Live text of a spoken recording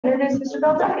Introduce Mr.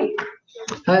 Belzaki.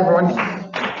 Hi, everyone.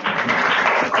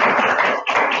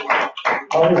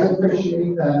 Always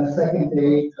appreciate the second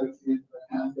day of the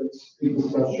conference, people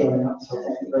still showing up, so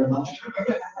thank you very much.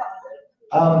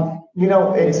 You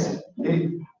know, I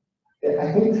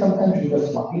think sometimes you're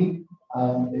just lucky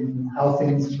in how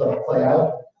things play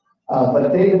out. But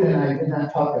David and I did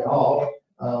not talk at all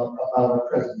about our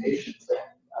presentations.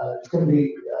 It's going to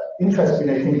be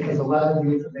interesting, I think, because a lot of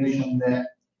the information that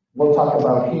we'll talk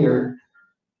about here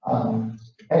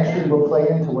actually will play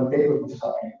into what David was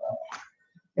talking about.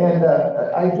 And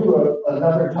I do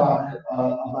another talk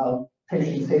about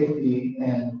patient safety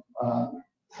and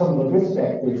some of the risk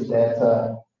factors that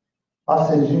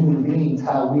us as human beings,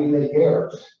 how we make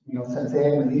errors. You know, since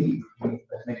Adam and Eve, we've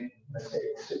been making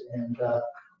mistakes. And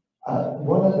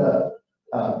one of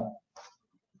the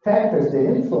factors that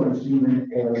influence human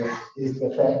errors is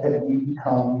the fact that we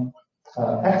become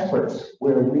experts,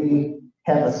 where we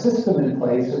have a system in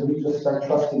place and we just start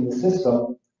trusting the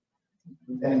system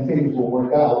and things will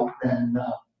work out, and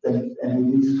we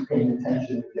lose paying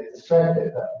attention and get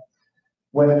distracted.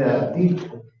 When the Deep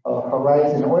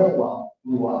Horizon oil well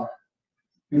blew up,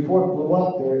 before it blew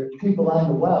up, there people on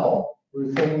the well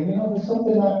were saying, you know, there's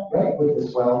something not right with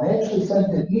this well. And they actually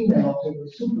sent an email to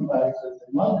the supervisors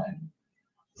in London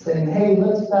saying, hey,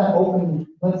 let's not open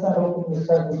to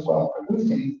start this well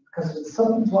producing because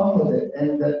something's wrong with it.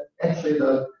 And actually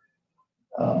the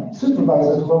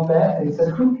supervisors wrote back and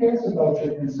said, who cares about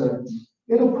your concerns?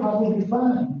 It'll probably be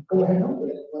fine. Go ahead and open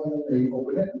it. Well, they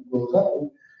open it and it blows up.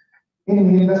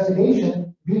 In the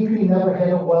investigation, BP never had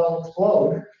a well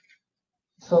explode,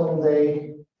 so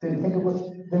they didn't think it was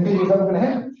ever going to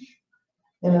happen.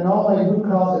 And in all my root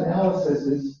cause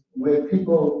analysis with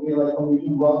people, you know, like when we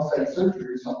do wrong site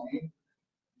surgery or something,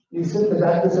 you sit the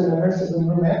doctors and the nurses in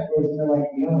the room afterwards, and they're like,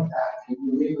 you know, can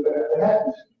you believe what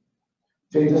happened?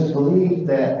 They just believed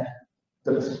that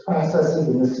the processes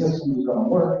and the system was going to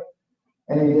work,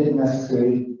 and they didn't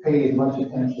necessarily pay as much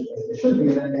attention as they should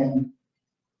be. And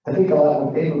I think a lot of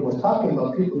what David was talking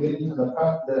about, people get into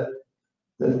the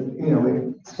you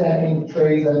know, stacking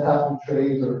trays on top of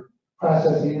trays or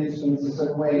processing instruments a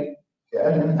certain way.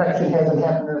 An infection hasn't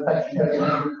happened, an infection hasn't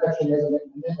happened,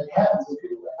 and then it happens, and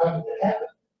people are like, how did it happen?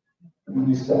 And when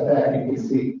you step back, you can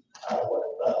see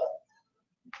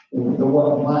the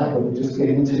one of mine, but we just get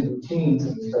into routines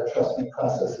and we start trusting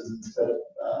processes instead of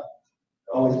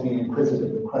always being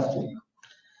inquisitive and questioning.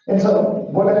 And so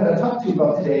what I'm going to talk to you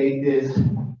about today is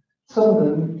some of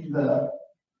the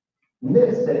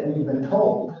myths that we've been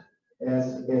told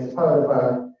as part of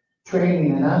our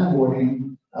training and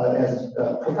onboarding as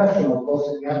professionals,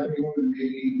 both in the operating room and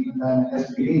maybe even on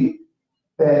SPD,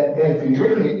 that if you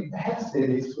really test it,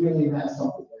 it's really not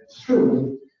something that's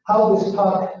true. How this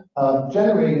talk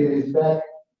generated is back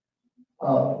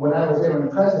when I was there in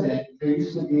president, there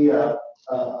used to be a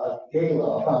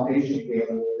gala, a foundation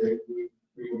gala, where we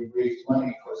would raise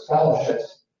money for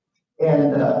scholarships.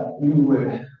 And we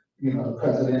would, you know, the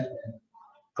president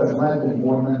and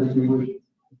board members, we would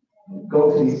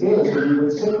go to these galas and we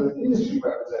would sit with industry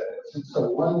representatives. And so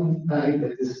one night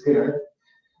at this dinner,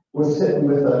 we're sitting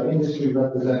with an industry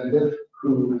representative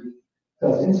who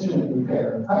does instrument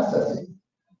repair and processing.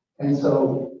 And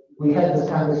so we had this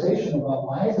conversation about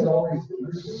why is it always the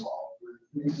nurse's fault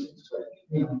with instruments?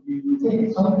 You know, you think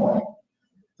at some point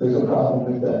there's a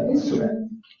problem with the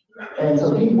instrument. And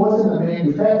so he wasn't a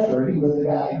manufacturer, he was the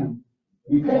guy who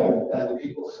repaired other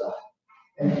people's stuff.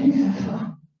 And he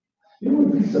said, you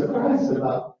would be surprised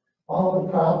about all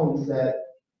the problems that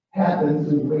happen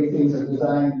through the way things are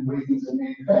designed and the way things are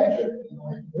manufactured. And I'm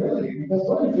like, really? Because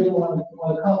what if you don't want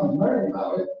to come and learn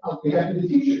about it? I'll be happy to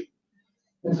teach you.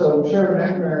 And so Sharon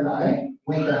Eckner and I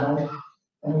went down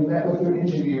and we met with their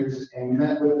engineers and we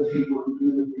met with the people who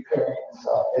do the repairing and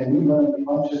stuff. And we learned a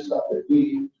bunch of stuff that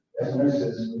we, as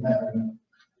nurses, would never know.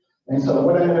 And so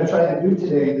what I'm going to try to do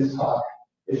today in this talk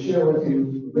is share with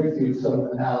you some of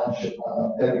the knowledge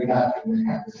that we got from this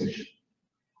conversation.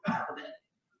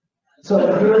 So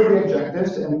here are the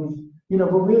objectives, and you know,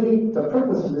 but really the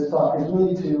purpose of this talk is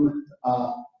really to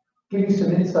give you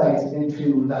some insights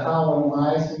into the how and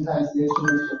why sometimes the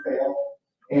instruments will fail,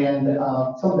 and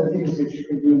some of the things that you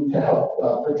can do to help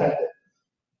protect it.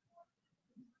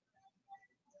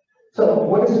 So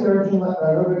what is an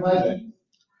urban legend?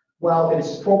 Well,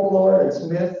 it's folklore, it's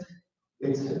myth,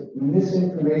 it's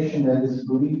misinformation that is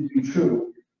believed to be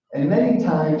true. And many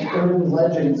times urban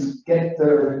legends get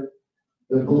the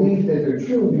belief that they're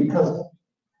true because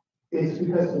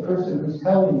the person who's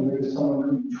telling you is someone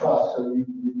who you trust or you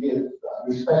give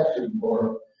respect to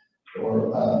or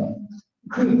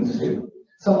credence to.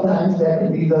 Sometimes that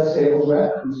could be the sales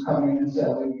rep who's coming and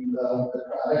selling the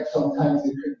product. Sometimes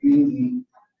it could be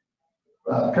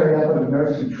the perioperative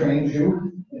nurse who trains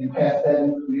you and you pass that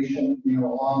information,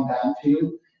 along down to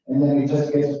you, and then it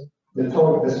just gets the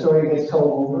story gets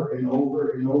told over and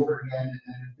over and over again, and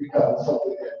then it becomes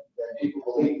something that people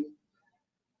believe.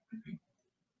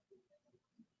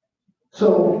 So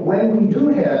when we do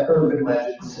have urban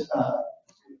legends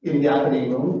in the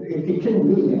operating room, it can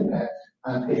really impact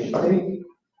on patient safety.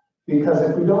 Because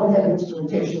if we don't have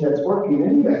instrumentation that's working,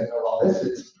 and you guys know all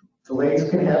this, delays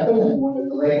can happen, and when a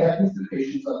delay happens, the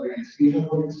patient's under anesthesia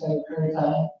for an extended period of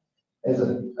time, has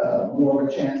more of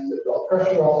a chance to develop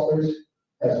pressure ulcers,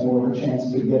 has more of a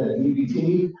chance to get an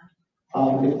EVT.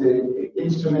 If the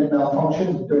instrument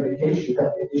malfunctions during the case, you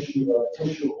have the issue of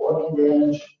tissue organ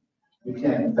damage. You can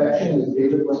have infection, as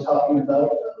David was talking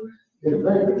about. Did a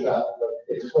very good job of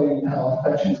explaining how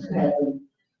infections can happen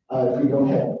if we don't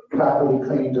have properly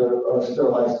cleaned or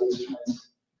sterilized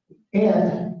instruments.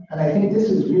 And I think this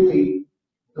is really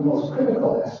the most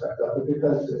critical aspect of it,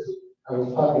 because as I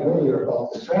was talking earlier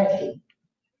about distraction.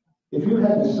 If you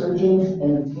have the surgeons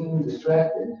and the team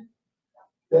distracted,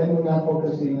 then we're not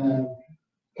focusing on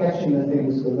catching the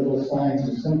things, the little signs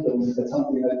or symptoms that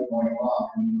something might be going wrong,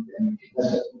 and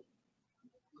miss it.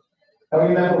 I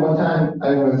remember one time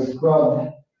I was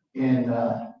scrubbed in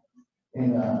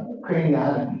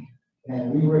craniotomy,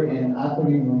 and we were in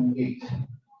operating room 8.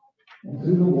 And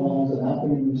through the walls of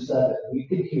operating room 7, we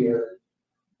could hear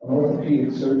an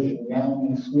orthopedic surgeon yelling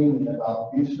and screaming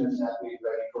about instruments not being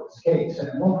ready for his case. And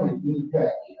at one point, he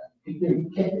kicked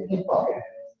the hip bucket and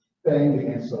banged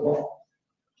against the wall.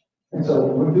 And so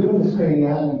we're doing this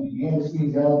craniotomy, the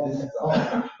anesthesiologist says,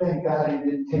 "Oh, thank God he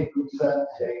didn't take group 7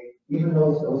 today. Even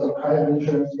though those are private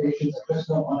insurance patients, I just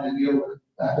don't want to deal with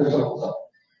Dr. So-and-so."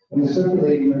 And the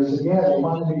circulating nurse said, "Yeah, they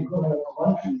wanted me to go to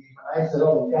lunch with you." And I said,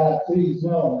 "Oh, God, please,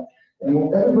 no."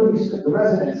 And everybody, the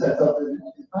resident said something,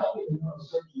 and finally the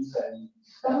neurosurgeon said,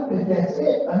 "Stop it, that's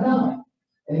it, enough."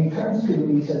 And he turns to me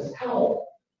and he says, "Towel."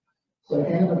 So I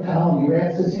hand him a towel, and he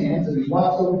wraps his hands, and he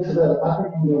walks over to the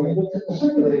operating room, and he looks at the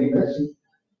circulating nurse, and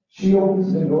she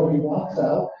opens the door, he walks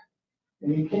out,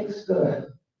 and he kicks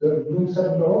the room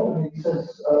 7 door open, and he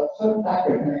says, "Sir,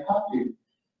 doctor, can I talk to you?"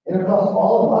 And of course,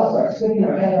 all of us are sticking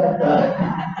our head out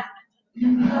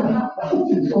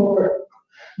the door,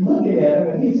 looking at him,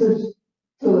 and he says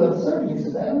to the surgeon, he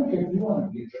says, "I don't care if you want to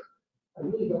be a jerk. I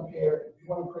really don't care if you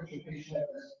want to put your patient at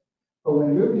risk. But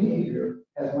when your behavior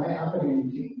as my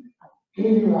operating team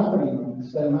in your operating room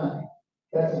instead of mine,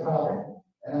 that's a problem.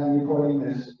 And I'm reporting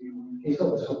this in case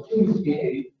of this, so please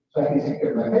behave so I can take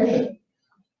care of my patient."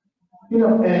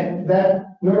 And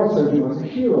that neurosurgeon was a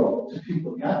hero to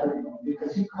people in the operating room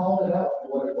because he called it out for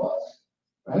what it was,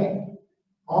 right?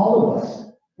 All of us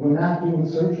were not doing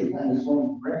surgery on this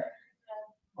woman's brain.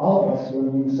 All of us were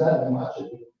doing 7 watching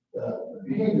the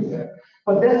behaviors there.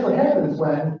 But that's what happens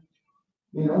when,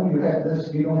 you have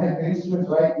this, you don't have the instruments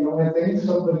right, you don't have things,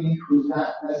 somebody who's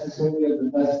not necessarily of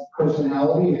the best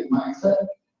personality and mindset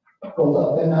goes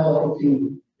up, and now the whole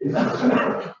team is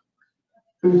distracted.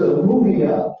 There's a movie,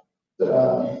 A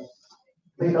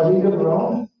League of Their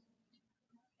Own,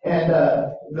 and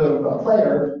the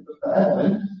player,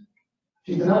 Evelyn,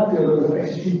 she's an outfielder,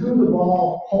 and she threw the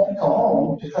ball to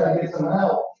home to try to get someone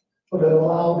out, but it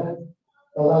allowed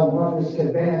runners to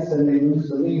advance and they lose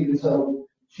the lead. And so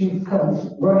she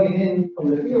comes running in from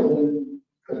the field, and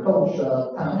the coach,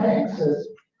 Tom Hanks, says,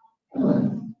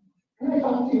 "Evelyn, can I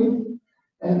talk to you?"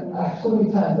 And so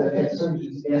many times I've had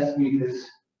surgeons ask me this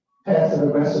passive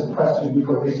aggressive question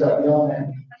before they start yelling at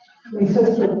me. And he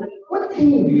says to her, "What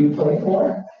team do you play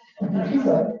for?" And she's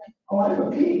like, "Oh, I'm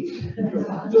a peach.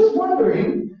 I'm just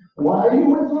wondering why you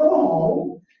would throw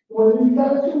home when you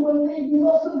got a 2-1 lead, you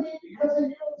lost the lead because you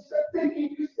don't start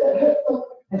thinking you said it."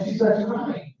 And she starts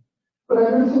crying. But I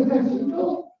heard sometimes she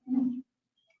goes,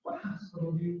 "What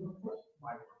hospital do you work for?"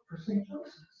 "I work for St.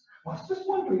 Joseph's." "I was just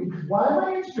wondering why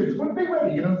my instruments wouldn't be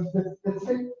ready."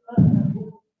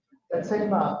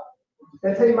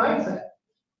 That same mindset.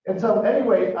 And so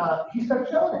anyway, he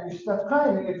starts yelling at me, she starts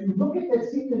crying. And if you look at that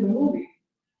scene in the movie,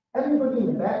 everybody in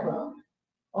the background,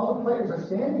 all the players are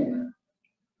standing there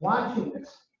watching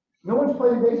this. No one's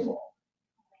playing baseball.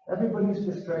 Everybody's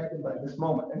distracted by this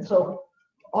moment. And so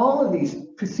all of these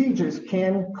procedures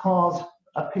can cause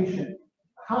a patient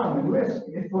harm and risk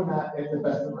if we're not at the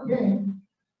best of our game.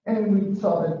 And we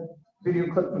saw the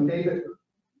video clip from David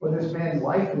where this man's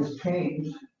life has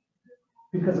changed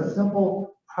because a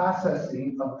simple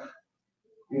processing of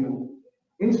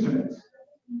instruments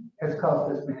has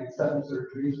caused this man 7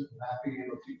 surgeries and not being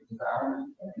able to use his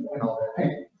arm and all that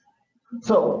pain.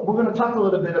 So we're going to talk a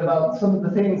little bit about some of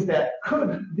the things that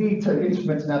could lead to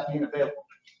instruments not being available.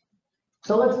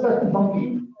 So let's start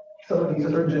debunking some of these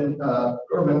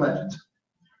urban legends.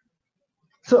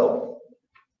 So,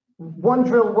 one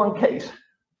drill, one case.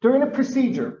 During a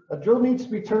procedure, a drill needs to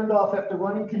be turned off after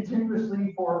running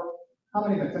continuously for how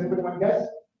many minutes? Anybody want to guess?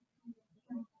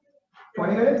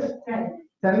 20 minutes? 10.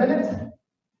 10 minutes?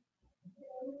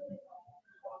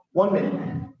 1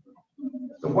 minute.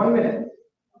 So 1 minute.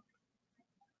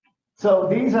 So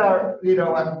these are,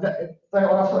 I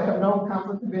also have no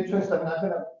conflict of interest. I'm not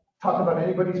going to talk about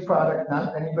anybody's product,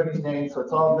 not anybody's name, so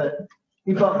it's all the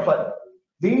debunked. But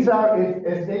these are,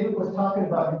 as David was talking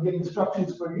about, you get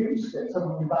instructions for use. And so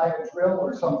when you buy a drill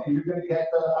or something, you're going to get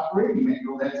the operating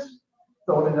manual that's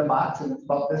thrown in a box, and it's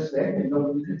about this thick, and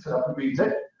nobody picks it up and reads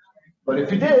it. But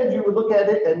if you did, you would look at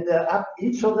it, and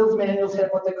each of those manuals have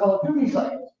what they call a duty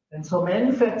cycle. And so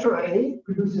manufacturer A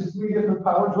produces 3 different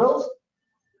power drills,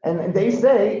 and they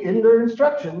say in their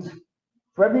instructions,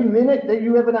 for every minute that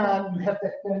you have it on, you have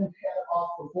to then have it off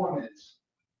for 4 minutes.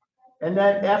 And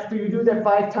then after you do that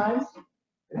 5 times,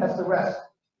 it has to rest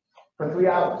for 3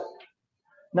 hours.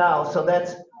 Now, so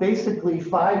that's basically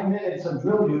 5 minutes of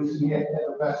drill use, and you have to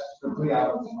have a rest for 3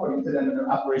 hours, according to them in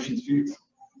their operations views.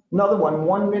 Another one,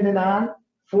 1 minute on,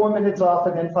 4 minutes off,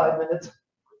 and then 5 minutes.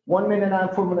 1 minute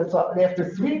on, 4 minutes off, and after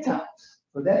 3 times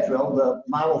for that drill, the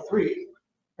Model 3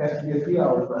 has to be a 3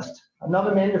 hour rest.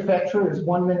 Another manufacturer is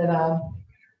 1 minute on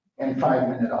and 5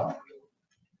 minute off.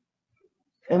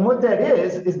 And what that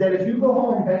is that if you go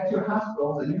home back to your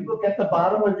hospitals and you look at the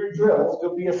bottom of your drills,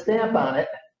 there'll be a stamp on it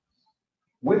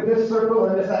with this circle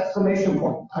and this exclamation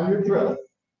point on your drill.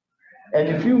 And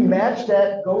if you match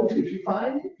that, if you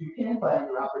can find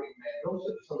your operating manual,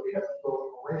 so somebody has to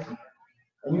go away from it,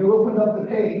 and you open up the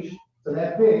page to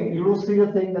that thing, you will see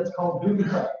a thing that's called duty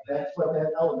cycle. That's what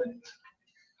that element is.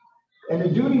 And the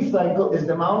duty cycle is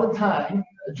the amount of time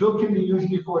a drill can be used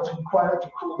before it's required to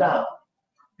cool down,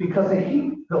 because the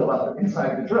heat builds up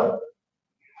inside the drill.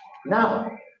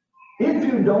 Now, if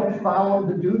you don't follow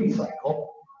the duty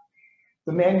cycle,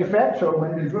 the manufacturer,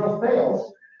 when the drill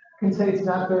fails, can say it's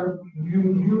not you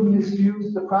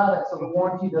misused the product, so the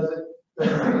warranty doesn't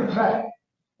take effect,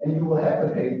 and you will have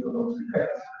to pay for those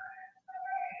repairs.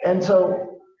 And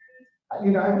so, I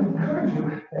would encourage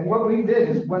you, and what we did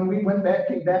is when we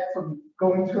came back from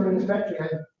going through an inspection,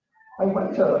 I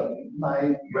went to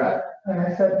my rep and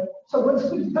I said, so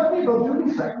tell me about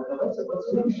duty cycle. And I said,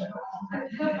 what's duty cycle?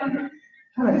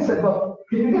 And I said, well,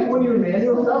 can you get one of your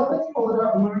manuals out? Let's pull it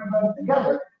up and learn about it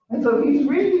together. And so he's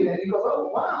reading it, he goes, oh,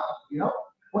 wow,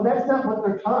 well, that's not what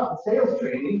they're taught in sales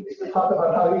training. They talk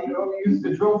about how you can only use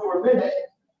the drill for a minute.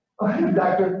 Oh,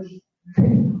 doctor,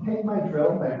 take my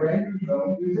drill, my brand new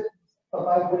drill, use it. But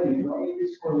by the way, you only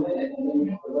use for a minute, and then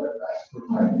you have to let it rest for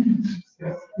 5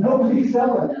 minutes. Nobody's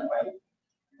selling that way.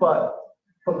 But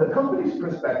from the company's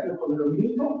perspective, from the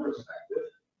legal perspective,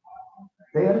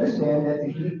 they understand that the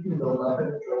heat can build up in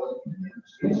the drill and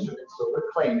the instrument, so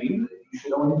they're claiming that you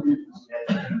should only use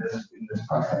it in this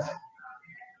process.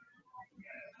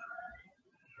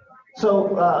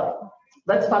 So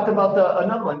let's talk about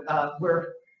another one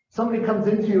where somebody comes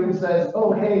into you and says,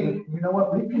 oh, hey, you know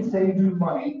what, we can save you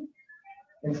money.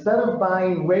 Instead of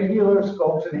buying regular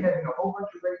scopes and having a whole bunch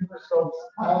of regular scopes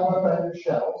piled up on your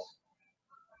shelves,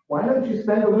 why don't you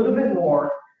spend a little bit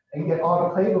more and get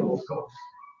autoclavable scopes?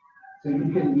 So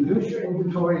you can reduce your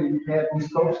inventory, you can have these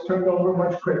scopes turned over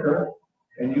much quicker,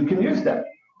 and you can use them.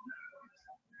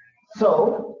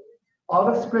 So,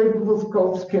 autoclavable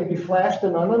scopes can be flashed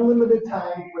in an unlimited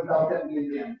time without them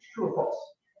being damaged. True or false?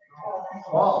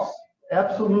 False.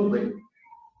 Absolutely.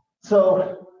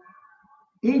 So,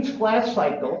 each flash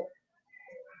cycle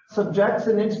subjects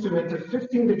an instrument to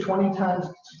 15 to 20 times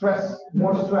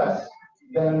more stress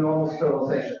than normal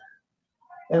sterilization.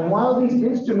 And while these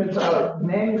instruments are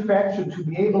manufactured to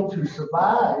be able to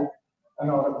survive an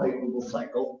autoclavable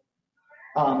cycle,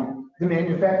 the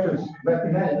manufacturers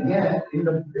recommend, again, in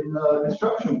the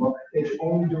instruction book, they should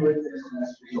only do it as a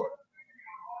last resort.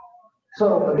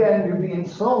 So again, you're being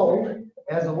sold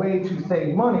as a way to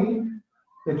save money,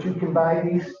 that you can buy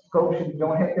these scopes, you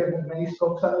don't have to have as many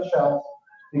scopes on the shelf,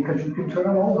 because you can turn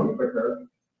them over quicker.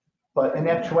 But in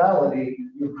actuality,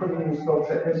 you're putting the scopes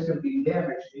at risk of being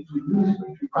damaged if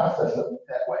you process them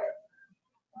that way.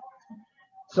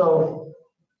 So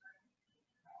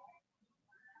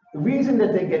the reason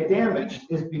that they get damaged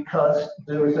is because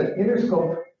there is an inner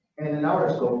scope and an outer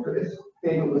scope.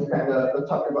 David was kind of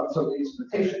talking about some of the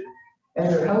instrumentation,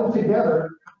 and they're held together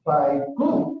by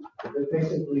glue. They're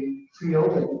basically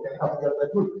sealed and held together by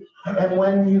glue. And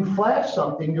when you flash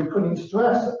something, you're putting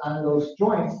stress on those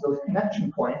joints, those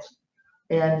connection points,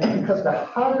 And because the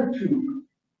hotter tube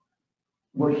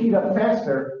will heat up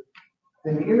faster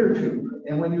than the inner tube.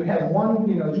 And when you have one,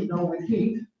 with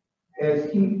heat, as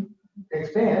heat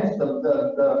expands,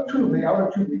 the tube, the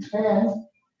outer tube expands,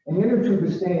 and the inner tube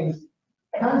is staying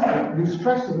constant. You're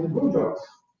stressing the glue joints.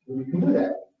 You can do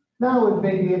that. Now it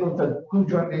may be able to, glue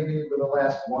joint may be able to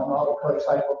last one autoclave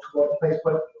cycle, two autoclaves,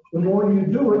 but the more you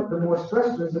do it, the more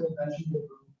stress there is, and eventually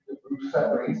the glue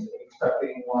separates and you start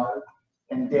getting water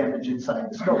and damage inside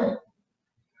the scope.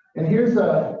 And here's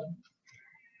an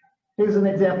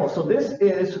example. So this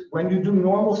is when you do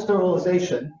normal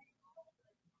sterilization.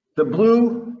 The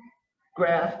blue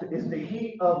graph is the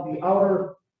heat of the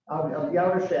outer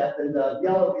shaft, and the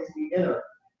yellow is the inner.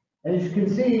 And as you can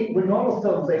see, with normal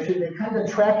sterilization, they kind of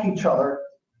track each other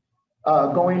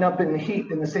going up in the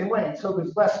heat in the same way. And so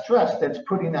there's less stress that's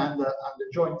putting on the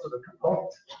joints of the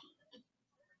components.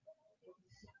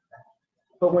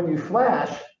 But when you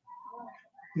flash,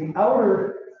 the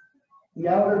outer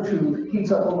tube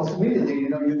heats up almost immediately.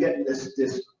 You're getting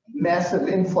this massive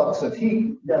influx of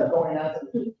heat going on to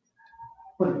the tube.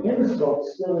 But the inner scope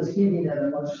still is heating at a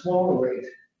much slower rate.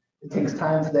 It takes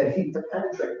time for that heat to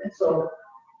penetrate. And so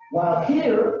while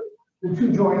here, the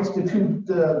two joints, the two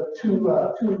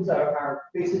tubes are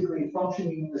basically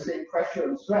functioning in the same pressure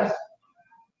and stress,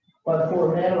 but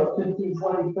for a matter of 15,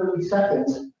 20, 30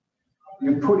 seconds,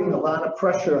 you're putting a lot of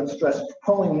pressure and stress,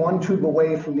 pulling one tube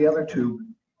away from the other tube,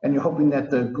 and you're hoping that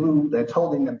the glue that's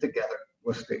holding them together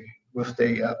will stay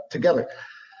together.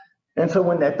 And so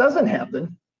when that doesn't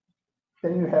happen,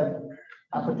 then you have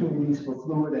opportunities for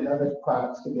fluid and other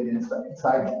products to get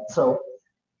inside it. So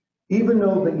even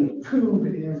though the tube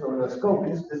is, or the scope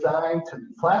is designed to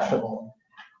be flashable,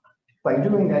 by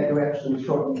doing that, you're actually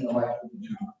shortening the life of the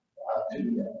tube to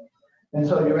do that. And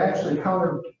so you're actually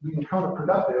being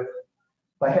counterproductive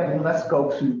by having less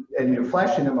scopes and you're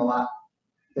flashing them a lot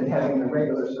than having the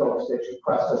regular scopes that you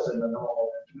process in the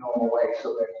normal way,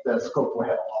 so that the scope will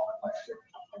have a longer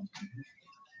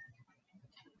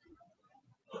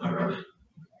lifespan.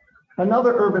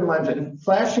 Another urban legend: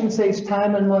 flashing saves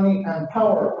time and money on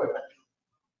power equipment.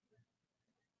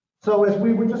 So as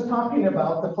we were just talking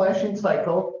about, the flashing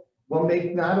cycle will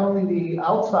make not only the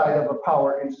outside of a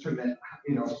power instrument,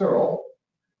 sterile,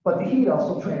 but the heat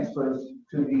also transfers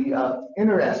to the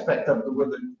inner aspect of where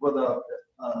the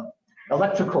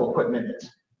electrical equipment is.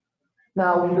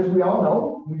 Now, as we all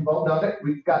know, we've all done it.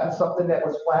 We've gotten something that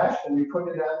was flashed and we put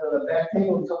it on the back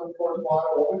table and someone pours water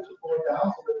over to pull it down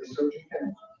so that the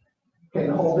surgeon can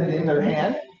hold it in their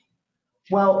hand.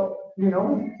 Well,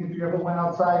 if you ever went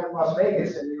outside in Las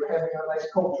Vegas and you were having a nice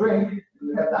cold drink,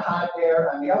 you have the hot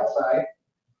air on the outside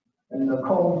and the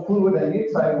cold fluid on the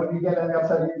inside. What do you get on the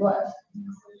outside of your glass?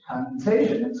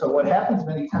 Condensation. And so what happens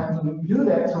many times when we do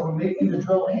that, so we're making the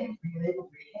drill being able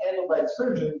to be handled by the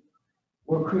surgeon,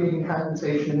 we're creating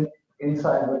condensation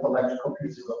inside with electrical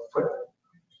pieces of equipment.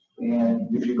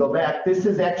 And if you go back, this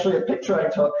is actually a picture I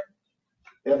took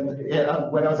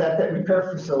when I was at that repair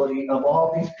facility of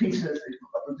all these pieces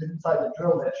inside the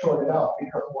drill that shorted out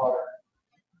because water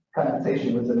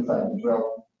condensation was inside the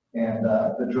drill, and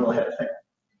the drill had a fail.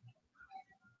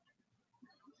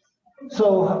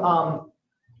 So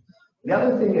the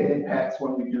other thing that impacts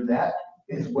when we do that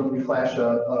is when we flash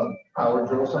a power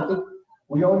drill or something.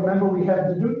 We all remember we have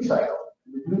the duty cycle.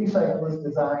 The duty cycle is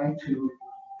designed to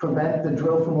prevent the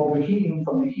drill from overheating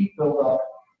from the heat buildup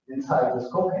inside the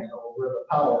scope handle where the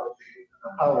power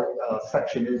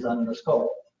section is on the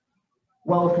scope.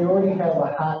 Well, if you already have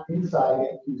a hot inside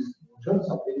and you drill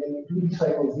something, then the duty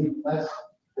cycle is even less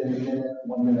than a minute,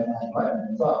 1 minute, and 5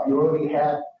 minutes off. You already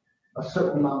have a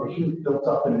certain amount of heat built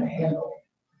up in the handle,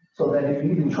 so that if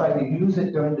you even try to use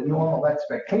it during the normal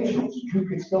expectations, you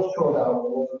could still throw it out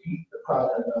or overheat the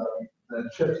product, the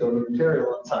chips or the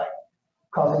material inside,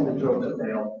 causing the drill to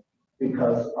fail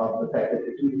because of the fact that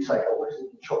the duty cycle was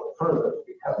even shortened further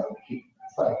because of the heat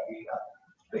inside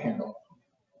the handle.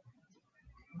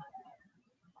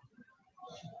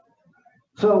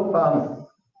 So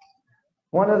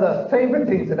one of the favorite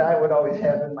things that I would always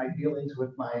have in my dealings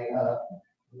with my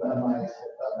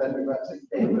vendor reps,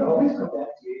 they would always come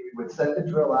back to you. We would set the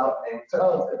drill out, and they would say,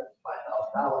 "Oh, it's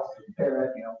 $5,000 to repair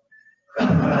it,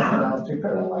 $5,000 to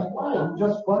repair it." I'm like, "Wow, we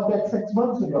just bought that 6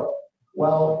 months ago."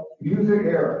 Well, user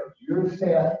error. Your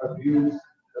staff abused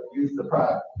the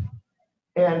product,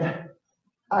 and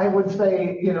I would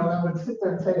say, I would sit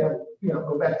there and say,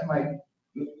 go back to my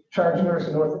charge nurse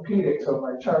in orthopedics or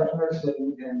my charge nurse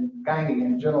in gynae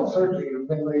and general surgery or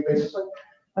minimally invasive.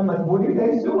 I'm like, "What are you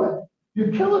guys doing?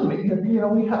 You're killing me."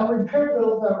 Our repair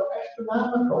bills are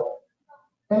astronomical.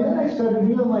 And then I started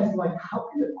realizing, how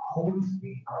can it always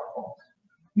be our fault?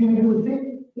 You would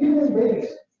think, even in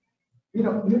Vegas, you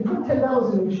put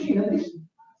 $10 in the machine, at least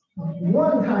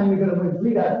one time you're going to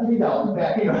win $3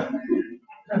 back.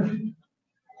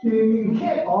 You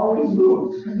can't always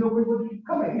lose because nobody would keep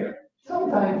coming here.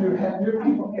 Sometimes your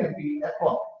people can't be at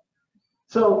fault.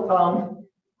 So,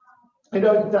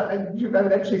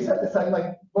 I've actually said this. I'm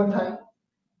like, one time,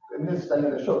 and this, I'm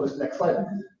going to show this next slide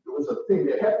because it was a thing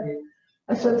that happened to me.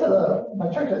 I said to my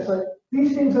church, I said,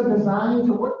 these things are designed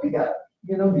to work together.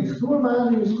 You screw them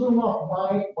on and you screw them off.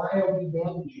 Why are we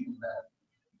damaging them?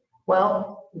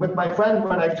 Well, with my friend,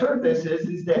 when I heard this,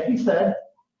 is that he said,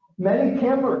 many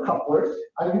camera couplers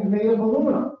are made of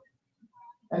aluminum.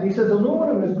 And he says,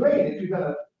 aluminum is great if you're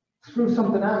going to screw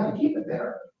something on and keep it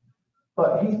there.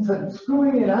 But he said,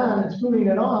 screwing it on and screwing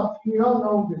it off, we all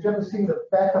know, if you've ever seen the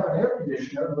back of an air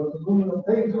conditioner, those aluminum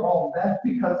things are all that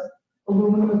because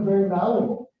aluminum is very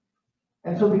valuable.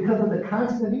 And so because of the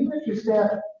constant, even if your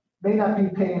staff may not be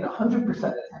paying 100%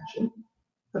 attention,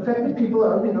 the fact that people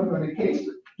are, going to case,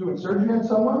 doing surgery on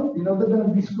someone, they're going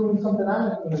to be screwing something on,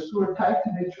 they're going to screw it tight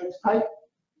to make sure it's tight.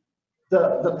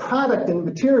 The product and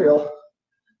material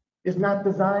is not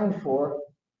designed for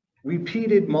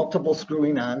repeated multiple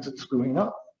screwing ons and screwing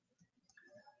up.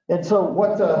 And so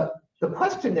what the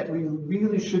question that we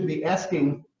really should be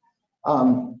asking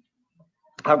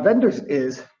our vendors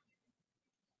is,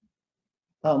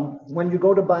 when you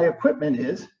go to buy equipment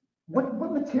is, what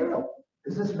material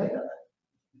is this made of?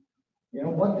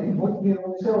 When you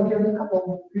say, oh, here's a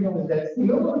couple, is that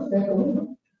steel or is that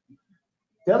aluminum?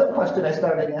 The other question I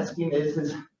started asking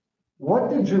is what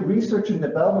did your research and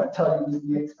development tell you is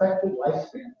the expected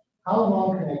lifespan? How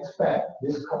long can I expect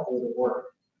this couple to work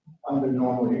under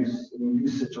normal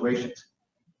use situations?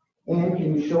 And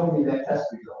can you show me that test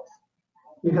result?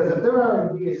 Because if their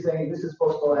R&D is saying this is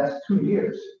supposed to last 2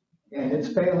 years and it's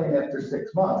failing after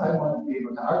 6 months, I want to be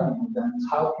able to argue with them.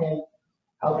 How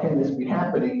can this be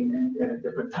happening in a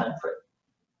different time frame?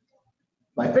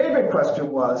 My favorite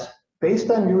question was, based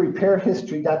on your repair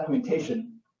history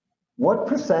documentation, what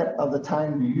 % of the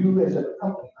time do you as a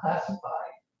company classify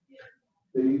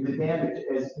the damage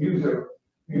as user?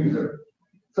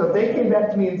 So if they came back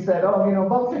to me and said, oh,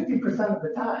 about 50% of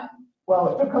the time, well,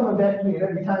 if they're coming back to me and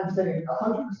every time saying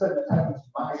 100% of the time it's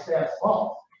my staff's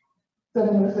fault, then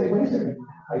I'm going to say, wait a second,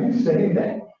 are you saying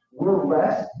that we're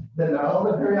less than all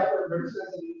the perioperative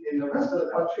nurses in the rest of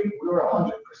the country? We were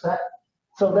 100%.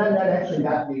 So then that actually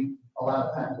got me a lot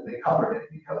of times that they covered it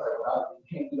because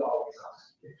it can't be always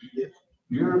us.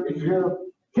 If your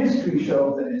history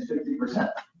shows that it's 50%.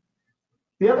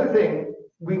 The other thing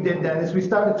we did then is we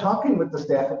started talking with the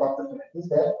staff about the fact is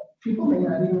that people may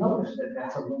not even notice that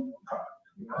that's a aluminum product.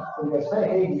 So they say,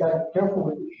 hey, you got to be careful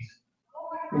with these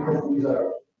because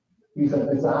these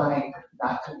are designed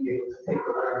not to be able to take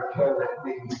the wear and tear that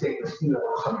maybe stainless steel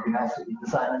or something else that you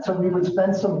design. And so we would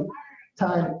spend some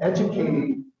time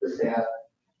educating the staff.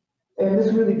 And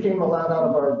this really came a lot out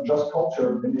of our Just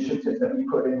Culture initiative that we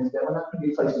put in, is that we're not going to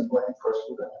be placing blame first.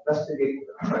 We're going to investigate, we're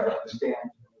going to try to understand,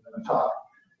 we're going to talk.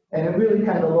 And it really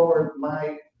kind of lowered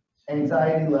my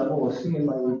anxiety level of seeing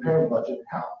my repair budget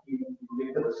count even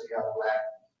ridiculously out of whack.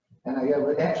 And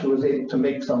I actually was able to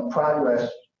make some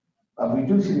progress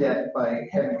reducing that by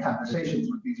having conversations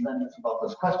with these vendors about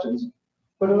those questions.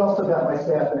 But it also got my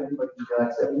staff and everybody to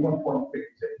realize that we weren't pointing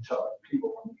fingers at each other.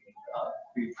 People were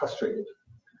being frustrated.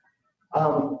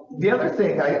 The other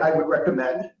thing I would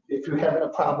recommend, if you're having a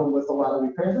problem with a lot of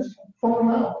repairs, is phone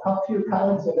them out, talk to your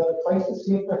colleagues at other places,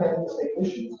 see if they're having the same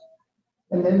issues.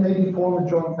 And then maybe form a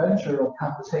joint venture of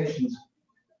conversations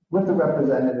with the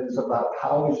representatives about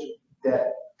how is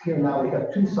that here now we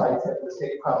have 2 sites having the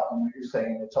same problem where you're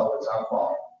saying it's always our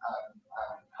fault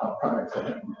on how products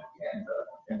are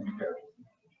and repaired.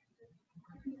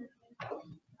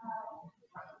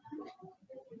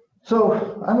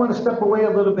 So I want to step away a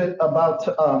little bit about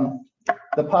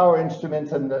the power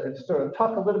instruments and sort of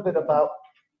talk a little bit about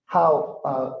how,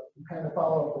 kind of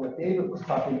follow up what David was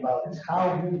talking about, is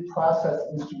how we process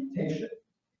instrumentation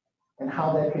and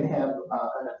how that can have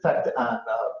an effect on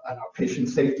our patient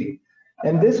safety.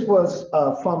 And this was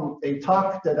from a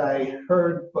talk that I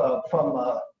heard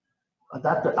from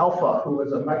Dr. Alpha, who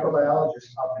was a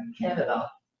microbiologist up in Canada,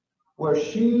 where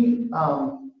she,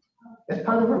 as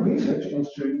part of her research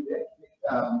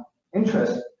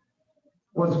interest,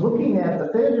 was looking at the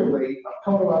failure rate of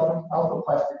total alpha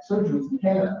plastic surgeries in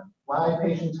Canada, why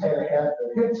patients had to have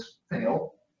their hips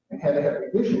failed and had to have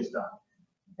revisions done.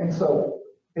 And so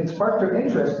it sparked her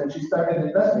interest, and she started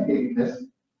investigating this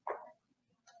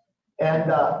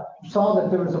and saw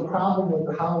that there was a problem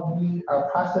with how we are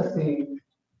processing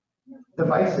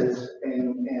devices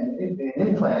and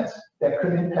implants that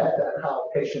could impact on how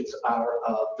patients are,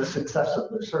 the success of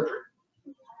their surgery.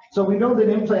 So we know that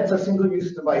implants are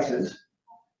single-use devices,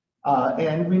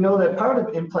 and we know that part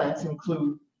of implants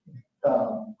include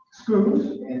screws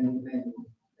and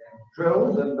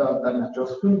drills and not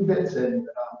drills, screw bits and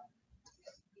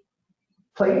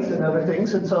plates and other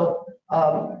things. And so,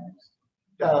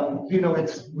 you know,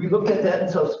 we looked at that, and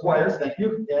so wires, thank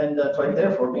you, and it's right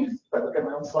there for me. If I look at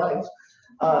my own slides.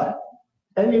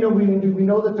 And you know, we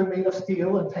know that they're made of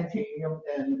steel and titanium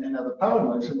and other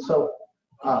polymers, and so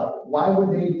why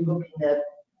would they be looking at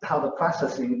how the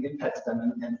processing impacts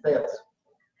them and fails?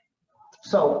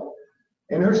 So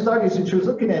in her studies, and she was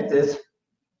looking at this,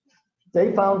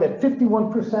 they found that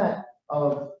 51%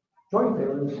 of joint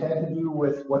failures had to do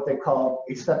with what they call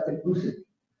aseptic loosening,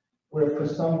 where for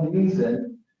some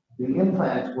reason the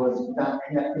implant was not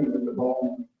connecting with the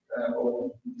bone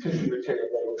or tissue material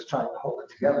that was trying to hold it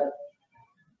together.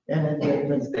 And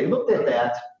as they looked at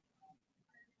that,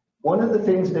 one of the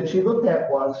things that she looked at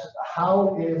was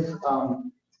how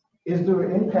is there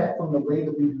an impact from the way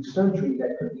that we do surgery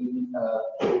that could be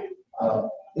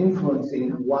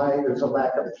influencing why there's a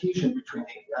lack of adhesion between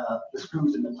the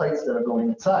screws and the plates that are going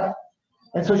inside.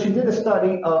 And so she did a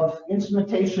study of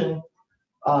instrumentation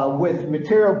with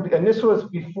material, and this was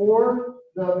before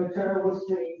the material was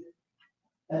cleaned,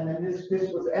 and then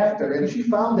this was after. And she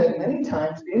found that many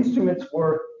times the instruments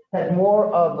had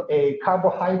more of a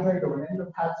carbohydrate or an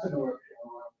endotoxin or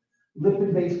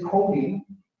lipid-based coating.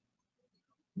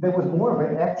 There was more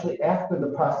of it actually after the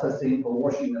processing or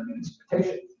washing of the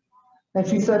instrumentation. And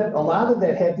she said a lot of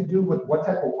that had to do with what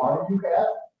type of water you have.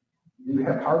 Do you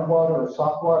have hard water or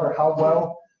soft water? How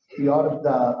well the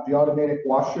automatic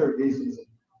washer is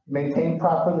maintained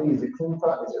properly? Is it clean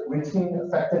properly? Is it rinsing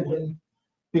effectively?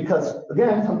 Because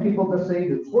again, some people just say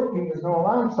it's working, there's no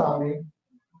alarm sounding.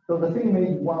 So the thing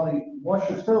may, while the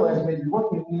washer sterilizer may be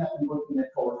working, may not be working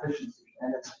at full efficiency.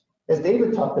 And it's, as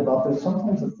David talked about, there's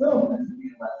sometimes a film that's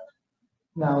being left.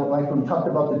 Now, like when we talked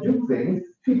about the Duke thing,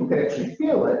 people could actually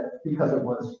feel it because it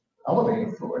was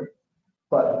elevating fluid.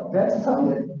 But that's a sign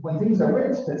that when things are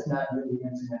rinsed, it's not really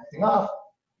rinsing anything off.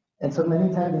 And so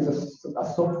many times a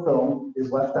soap film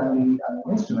is left on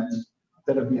the instruments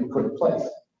that are being put in place.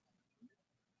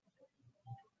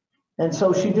 And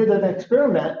so she did an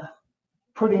experiment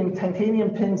putting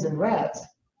titanium pins in rats,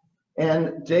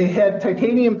 and they had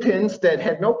titanium pins that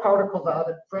had no particles on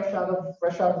it, fresh out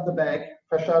of the bag,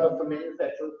 fresh out of the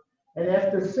manufacturer. And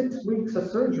after 6 weeks of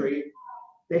surgery,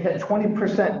 they had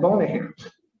 20% bone adherence.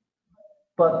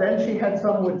 But then she had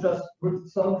some with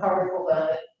some particles on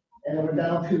it, and they were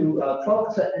down to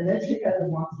 12%. And then she had the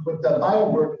ones with the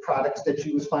BioWork products that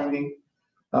she was finding.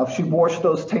 She washed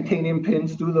those titanium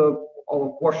pins through the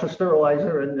washer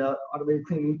sterilizer and automated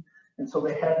cleaning. And so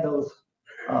they had those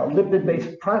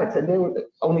lipid-based products, and they were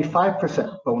only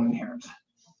 5% bone adherence.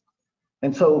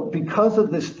 And so because of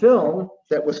this film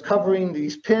that was covering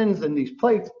these pins and these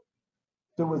plates,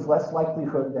 there was less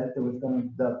likelihood that there was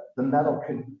going to, the metal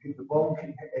could, the bone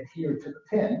could adhere to the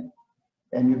pin,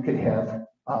 and you could have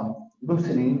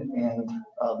loosening and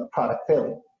the product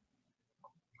failing.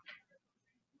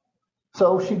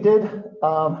 So she did,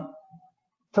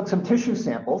 took some tissue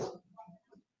samples,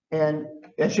 and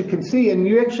as you can see, and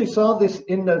you actually saw this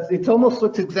in the, it almost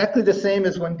looks exactly the same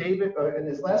as when David, in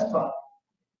his last talk,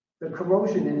 the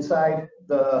corrosion inside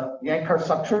the Yankar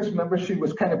suctures, remember she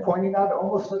was kind of pointing out, it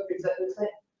almost looked exactly the same.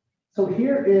 So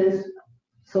here is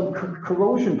some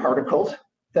corrosion particles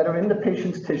that are in the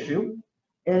patient's tissue,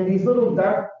 and these little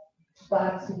dark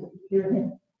spots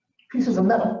here, pieces of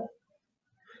metal.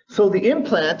 So the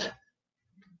implant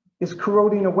is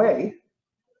corroding away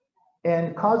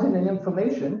and causing an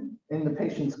inflammation in the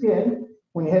patient's skin.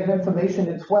 When you have inflammation,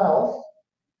 it swells,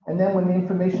 and then when the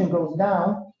inflammation goes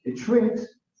down, it shrinks,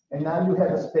 and now you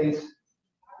have a space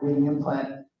where the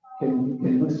implant can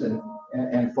loosen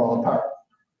and fall apart.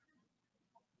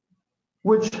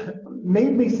 Which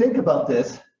made me think about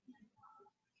this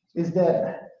is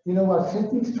that, you know, our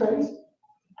Synthes trays,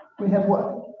 we have what,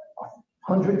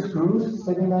 100 screws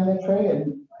sitting on that tray,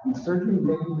 and in surgery,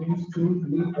 maybe we use 2,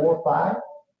 3, 4, 5,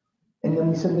 and then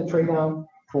we send the tray down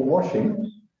for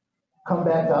washing, come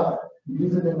back up,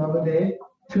 use it another day,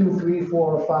 2, 3,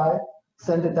 4, or 5,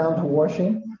 send it down to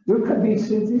washing. There could be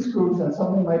Synthes screws on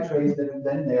some of my trays that have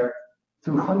been there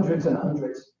through hundreds and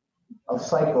hundreds of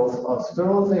cycles of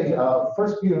sterilization,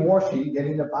 first being washing,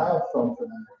 getting the biofilm for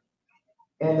them,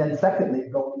 and then secondly,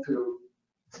 going through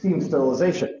steam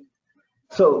sterilization.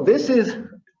 So this is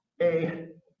a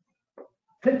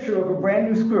picture of a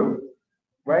brand new screw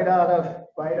right out of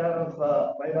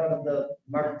the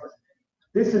marketplace.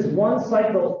 This is one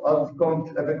cycle of it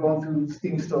going through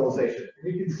steam sterilization.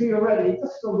 And you can see already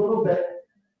just a little bit.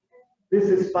 This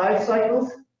is 5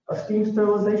 cycles of steam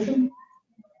sterilization,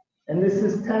 and this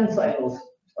is 10 cycles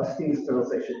of steam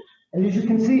sterilization. And as you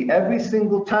can see, every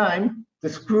single time the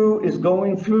screw is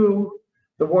going through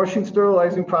the washing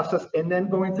sterilizing process and then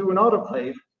going through an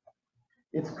autoclave,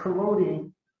 it's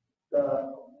corroding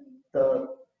the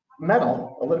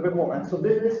metal a little bit more. And so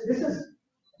this is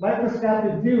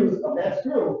microscopic views of that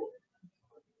screw.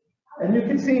 And you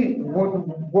can see,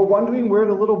 we're wondering where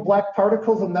the little black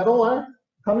particles of metal are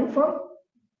coming from.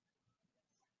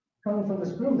 Coming from the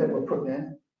screw that we're putting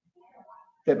in,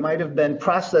 that might have been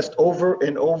processed over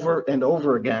and over and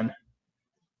over again,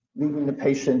 leaving the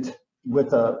patient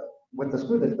with a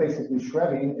screw that's basically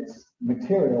shredding its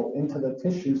material into the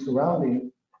tissue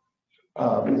surrounding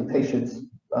the patient's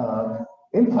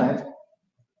implant.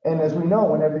 And as we know,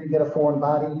 whenever you get a foreign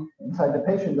body inside the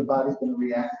patient, the body's going to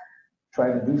react,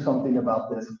 try to do something about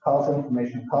this, cause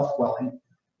inflammation, cause swelling,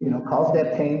 cause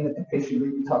that pain that the patient may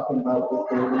be talking about with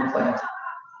their implant,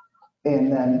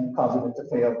 and then causing it to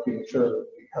fail prematurely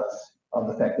because of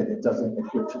the fact that it doesn't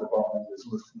adhere to the bone and is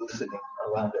loosening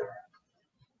around it.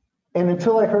 And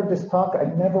until I heard this talk, I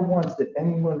never once did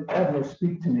anyone ever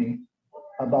speak to me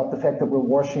about the fact that we're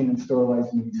washing and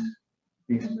sterilizing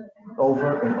these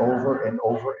over and over and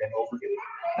over and over again.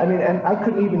 I mean, and I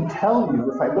couldn't even tell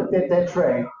you if I looked at that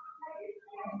tray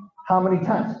how many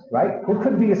times, right? There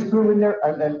could be a screw in there,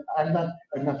 and I'm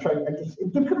not trying.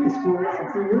 There could be a screw in there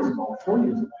from 3 years ago, 4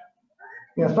 years ago.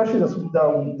 Especially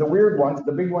the weird ones,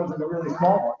 the big ones, and the really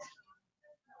small ones.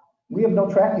 We have no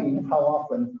tracking of how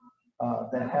often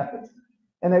that happens.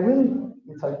 And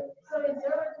it's like. So is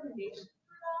there a recommendation?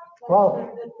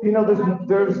 Well,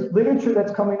 there's literature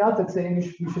that's coming out that's saying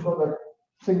you should go to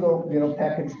single,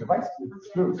 package device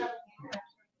screws.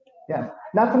 Yeah,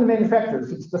 not from the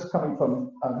manufacturers. It's just coming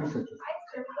from researchers.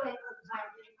 I circulate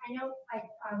sometimes. I know, like,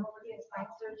 when we're doing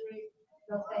spine surgery,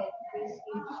 they'll say these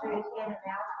screws in and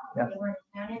out. Yeah. They weren't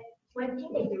counted. What do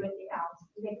they do with the outs?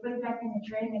 Do they put it back in the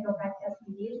tray and they go back to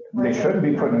SPDs? They shouldn't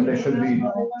be put in. They should be.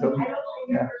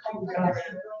 Yeah.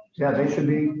 Yeah, they should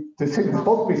be. They're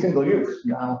supposed to be single use.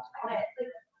 Yeah.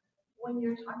 When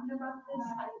you're talking about this,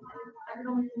 I can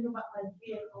only think about my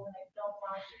vehicle and I don't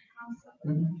wash it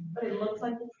constantly. But it looks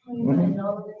like it's clean. I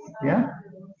know that it's not. Yeah.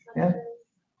 Yeah.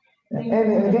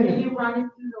 And again, you run it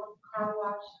through the car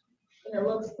wash and it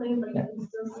looks clean, but you can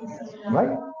still see some.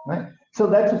 Right. So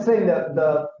that's what's saying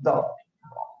the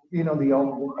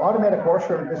automatic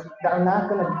washer are not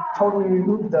going to totally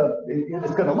remove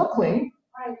it's going to look clean.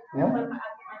 Right. Yeah.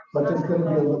 But there's going to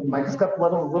be a microscopic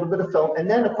level, a little bit of film. And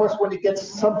then, of course, when it gets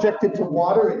subjected to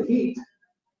water and heat,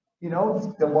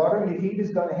 the water and the heat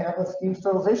is going to have a steam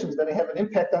sterilization, is going to have an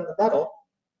impact on the metal.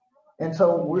 And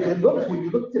so it looks, when you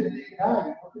look to the AI,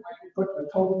 you might put a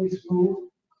totally smooth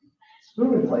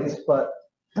screw in place, but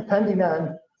depending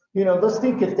on, let's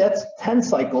think if that's 10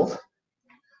 cycles,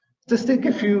 just think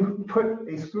if you put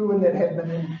a screw in that had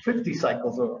been in 50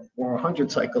 cycles or 100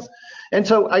 cycles. And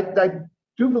so I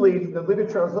do believe the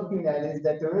literature I was looking at is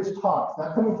that there is talk,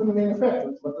 not coming from the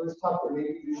manufacturers, but there is talk that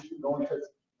maybe you should go into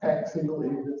single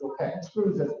individual package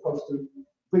screws as opposed to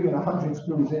bringing 100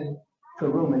 screws in to a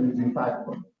room and using 5 of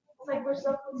them. It's like we're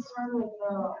so concerned with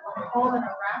a hole in a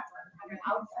wrapper on an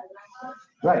outside wrapper.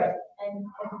 Right. And we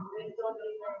don't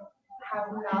even have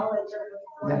knowledge of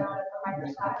what's going on at the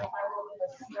microscopic level with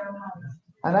the ceremonies.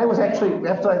 And I was actually,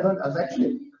 after I learned, I was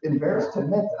actually embarrassed to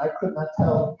admit that I could not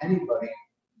tell anybody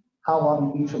how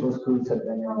long each of those screws had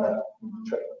been in the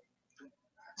tray.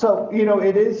 So,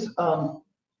 it is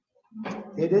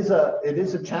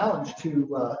a challenge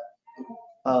to,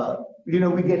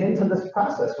 we get into this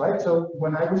process, right? So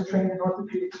when I was trained in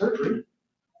orthopedic surgery,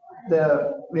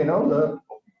 the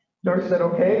nurse said,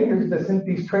 okay, here's the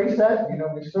Synthes tray set,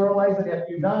 we sterilize it after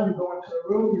you're done, you go into the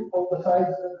room, you pull the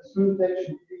sides of the screws that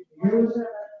you use,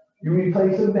 you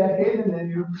replace them back in, and then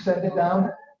you send it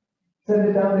down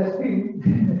SP.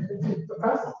 The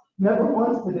process. Never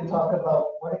once did it talk about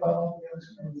what about all the other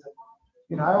screws.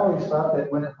 I always thought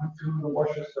that when it went through the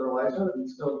washer sterilizer,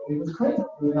 it was clean.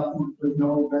 There was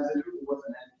no residue, there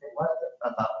wasn't anything left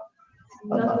about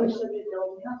it. Nothing should be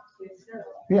building up to be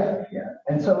sterile. Yeah.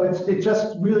 And so it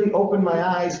just really opened my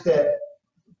eyes that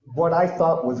what I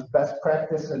thought was best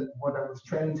practice and what I was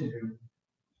trained to do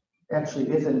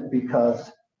actually isn't,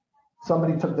 because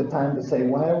somebody took the time to say,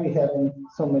 why are we having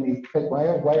so many, why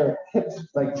are hips,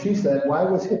 like she said, why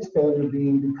was hips failure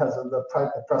being because of the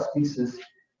prosthesis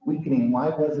weakening? Why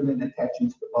wasn't it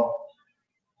attaching to the bone?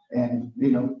 And,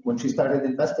 when she started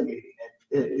investigating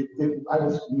it, I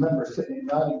remember sitting in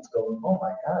the audience going, oh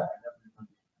my God,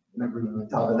 never really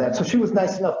thought of that. So she was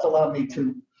nice enough to allow me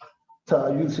to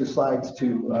use her slides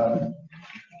to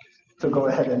go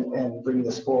ahead and bring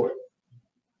this forward.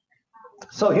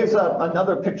 So here's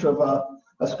another picture of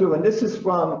a screw, and this is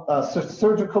from a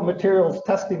surgical materials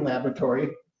testing laboratory.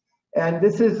 And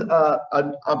this is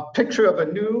a picture of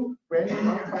a new, brand new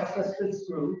unprocessed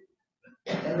screw.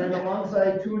 And then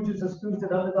alongside 2 inches of screws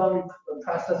that undergone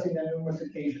processing on numerous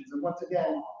occasions. And once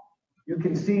again, you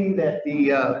can see that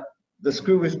the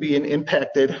screw is being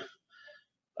impacted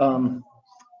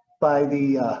by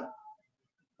the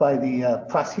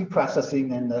heat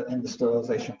processing and the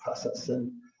sterilization process.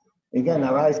 And again,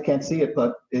 our eyes can't see it,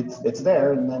 but it's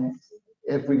there. And then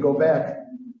if we go back,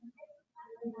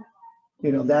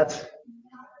 you know, that's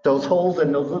those holes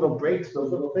and those little breaks,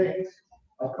 those little things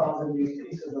are causing these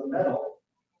pieces of metal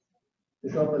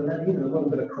to show up, and then even a little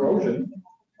bit of corrosion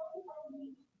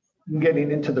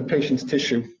getting into the patient's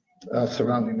tissue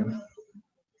surrounding them.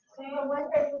 So you wonder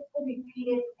if this could be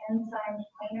repeated enzyme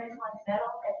cleaners on metal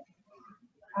that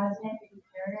cause it to be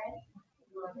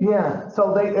dirty? Yeah,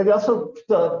 so they also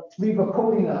leave a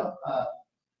coating of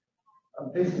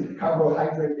basically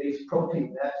carbohydrate-based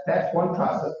protein. That's one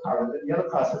process part of it. The other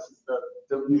process is the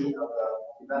dilution of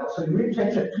the metal. So you really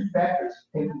have 2 factors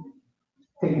taken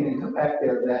into effect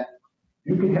there, that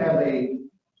you can have a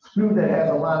screw that has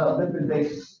a lot of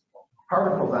lipid-based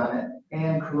particles on it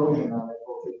and corrosion on it,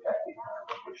 both impacting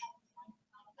the patient.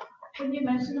 When you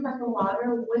mentioned about the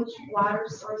water, which water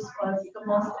source was the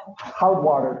most impacted? Hard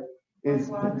water is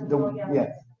yeah,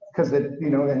 because it, you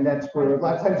know, and that's where a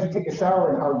lot of times you take a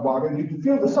shower in hard water and you can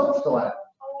feel the soap still out.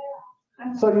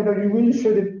 So, you know, you really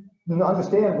should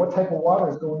understand what type of water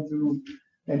is going through,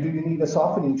 and do you need a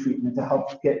softening treatment to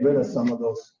help get rid of some of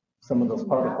those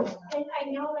particles. And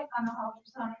I know, like on the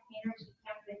ultrasonic meters, you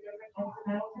have the different types of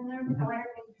metals in there, but I wonder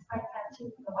if you expect that too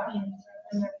for the washing,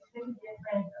 and there's 2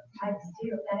 different types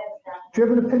too. That is that. Do you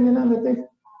have an opinion on it, Dave?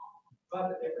 About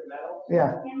the different metals?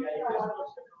 Yeah. Yeah, you're just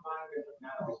supposed to combine different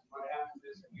metals. What happens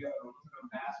is if you have an aluminum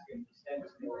basket and extend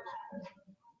it,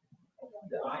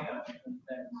 the ions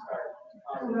then start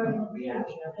causing a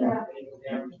reaction and it will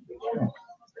damage the tissue.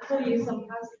 So use some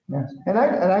plastic. Yeah. And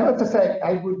I have to say,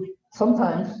 I would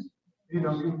sometimes, you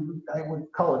know, I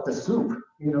would call it the soup,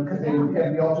 you know, because they would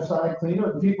have the ultrasonic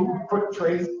cleaner and people would put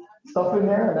trace stuff in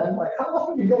there, and I'm like, how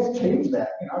often do you guys change that?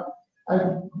 You know, I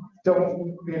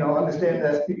don't, you know, understand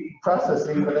the SPE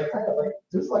processing, but I kind of like,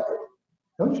 just like,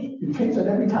 don't you change that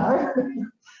every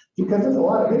time? Because there's a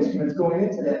lot of instruments going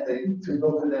into that thing to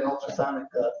go through that ultrasonic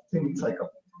cleaning cycle.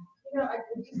 You know,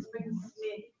 it just makes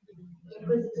me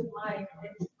inquisitive mind.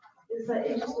 It's an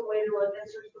interesting way to look at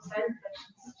surgical side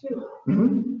infections too.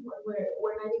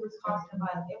 Where Nancy was talking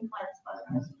about implants,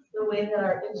 but the way that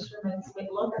our instruments may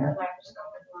look at the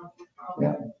microscopic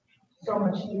level. So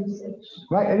much usage.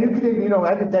 Right, and you can, you know,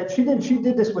 she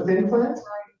did this with implants,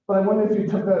 but I wonder if you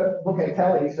took a look at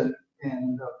Kelly's and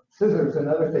scissors and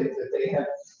other things that they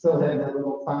still have that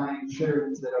little fine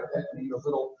shears that are happening, those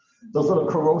little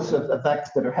corrosive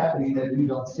effects that are happening that we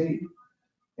don't see,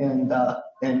 and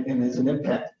it's an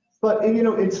impact. But you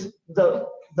know, it's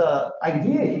the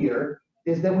idea here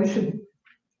is that we should,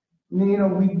 you know,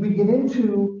 we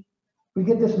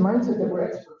get this mindset that we're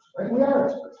experts, right? We are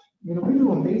experts. You know, we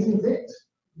do amazing things.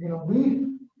 You know,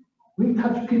 we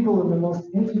touch people in the most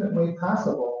intimate way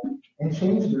possible and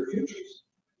change their futures.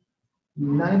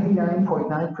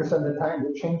 99.9% of the time,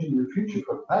 we're changing your future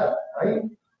for the better, right?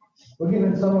 We're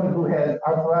giving someone who has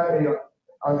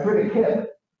arthritic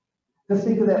hip, just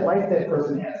think of that life that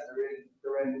person has.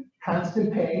 They're in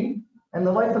constant pain, and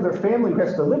the life of their family who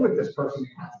has to live with this person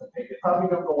in constant pain. They probably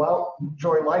don't go out,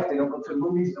 enjoy life. They don't go to the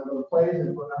movies, they don't go to plays, they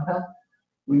don't go downtown.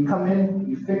 We come in,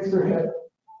 you fix their hip,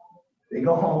 they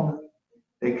go home,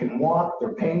 they can walk,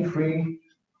 they're pain-free.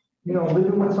 You know,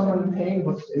 living with someone in pain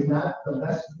is not the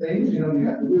best thing. You know, you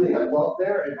have to really have love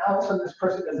there. And all of a sudden, this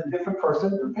person is a different person.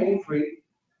 They're pain-free.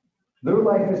 Their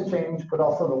life has changed, but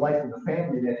also the life of the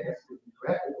family that has to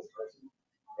interact with this person.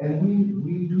 And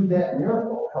we do that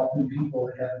miracle, helping people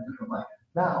that have a different life.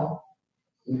 Now,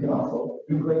 we can also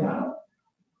do great harm,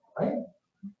 right?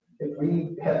 If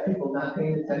we have people not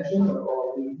paying attention, or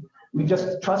we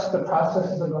just trust the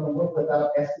processes are going to work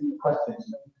without asking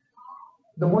questions.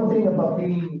 The one thing about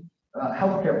being a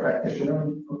healthcare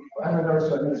practitioner, I'm a nurse,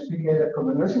 so I'm going to speak at it from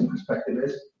a nursing perspective,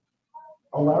 is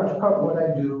a large part of what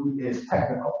I do is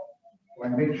technical. I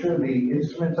make sure the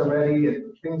instruments are ready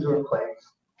and things are in place.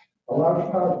 A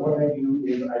large part of what I do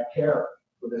is I care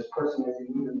for this person as a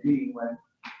human being. When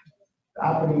the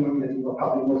operating room is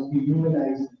probably the most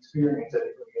dehumanizing experience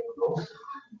anybody ever goes through.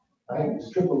 Right? We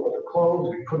strip them of their clothes,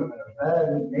 we put them in a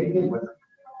bed naked with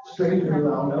strangers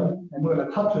around them, and we're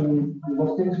gonna touch them in the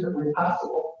most intimate way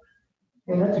possible.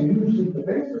 And that's a huge leap of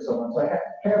faith for someone, so I have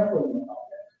to be careful about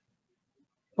that.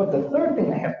 But the third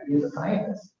thing I have to be as a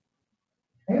scientist,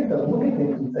 I have to look at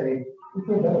things and say, is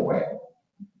there a better way?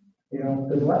 You know,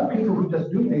 there's a lot of people who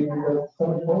just do things because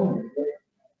someone told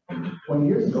them 20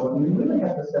 years ago, and we really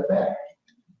have to step back.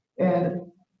 And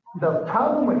the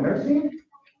problem with nursing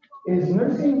is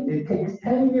it takes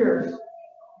 10 years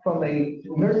from a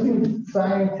nursing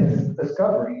scientist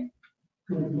discovery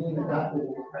to being adopted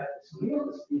into practice. We have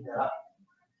to speed that up.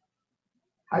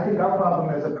 I think our problem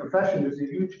as a profession is a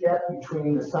huge gap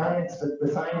between the scientists of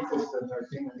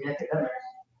nursing and the academics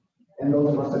and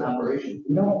those of us in operations.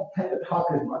 We don't tend to talk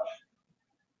as much.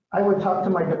 I would talk to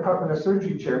my Department of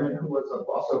Surgery chairman, who was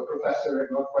also a professor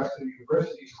at Northwestern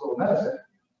University School of Medicine,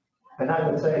 and I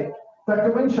would say,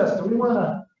 Dr. Winchester, we want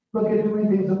to look at doing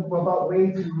things about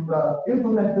ways to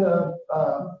implement the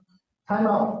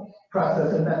timeout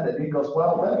process and method. He goes,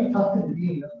 well, let me talk to the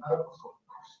dean of medical school.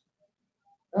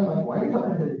 I'm like, why are you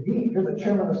talking to the dean? You're the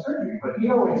chairman of surgery. But he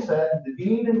always said the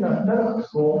dean in the medical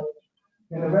school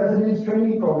and the residence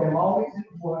training program always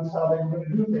influence how they're going to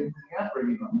do things in the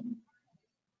operating room.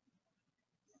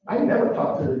 I never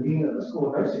talked to the dean of the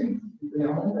school of nursing, you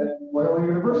know, at Loyola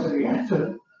University,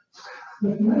 to the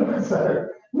medical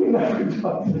center. We never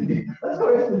talked to the dean. Let's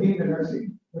go ask the dean of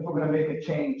nursing if we're going to make a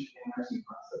change in nursing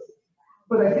processes.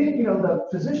 But I think, you know, the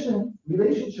physician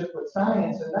relationship with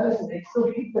science and medicine, they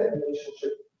still keep that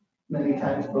relationship many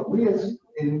times. But we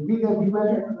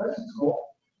graduate from nursing school,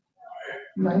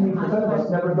 90% of us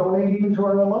never donate even to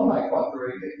our alumni club or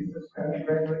anything. We just kind of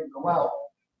graduate and go out.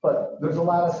 But there's a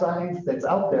lot of science that's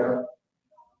out there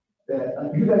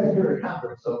that you guys are here at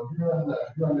conference, so you're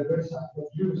on the good side. But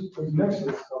you, as nurses,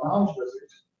 the lounge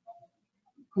visitors,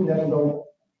 who never go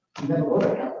to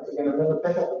conference again, or never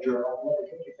pick up a journal, never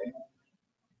do anything.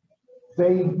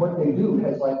 What they do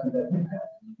has likely that impact.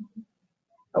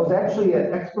 I was actually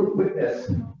an expert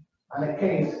witness on a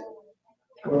case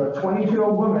where a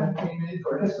 22-year-old woman came in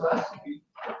for a hysteroscopy,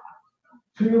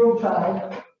 2-year-old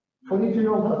child,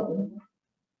 22-year-old husband.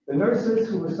 The nurses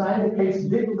who assigned the case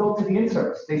didn't go to the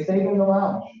in-service. They stayed in the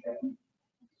lounge and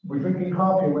were drinking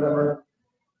coffee or whatever.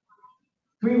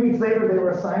 3 weeks later, they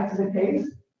were assigned to the case,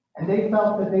 and they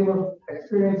felt that they were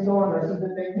experienced donors and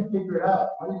that they could figure it out.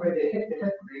 Anyway, they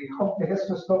hooked the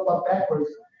hysteroscope up backwards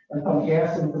and pumped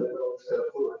gas into the middle instead of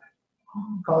fluid,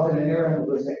 causing an air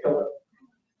embolism killer.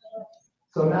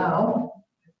 So now,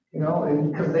 you know,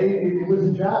 because it was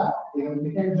a job, you know, it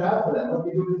became a job for them. What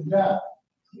they do is a job.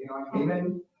 You know, I came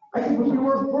in, I think we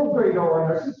were great OR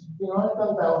nurses. You know, I've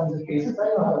done thousands of cases. I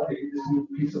know how to figure this new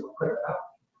piece of equipment out.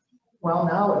 Well,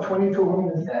 now a 22-year-old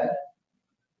woman is dead.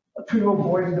 A 2-year-old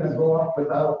boy is going to grow up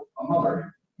without a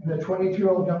mother. And a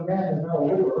 22-year-old young man is now a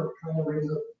widower trying to raise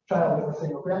a child with a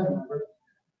single family member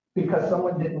because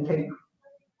someone didn't take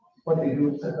what they do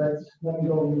and said, let me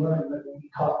go and learn, let me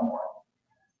talk more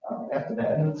after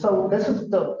that. And so this is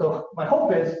my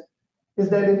hope is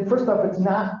that first off, it's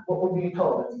not what we're being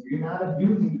told. You're not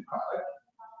abusing the product.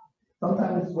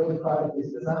 Sometimes it's the way the product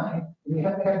is designed. And you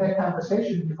have to have that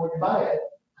conversation before you buy it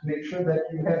to make sure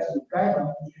that you have some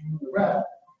guidelines between the rep.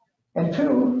 And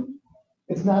 2,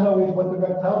 it's not always what the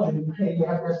rep tells you. You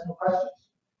have to ask some questions.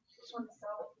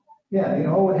 Yeah, you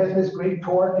know, it has this great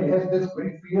torque, it has this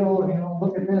great feel, you know,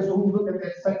 look at this, ooh, look at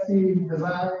that sexy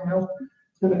design, you know,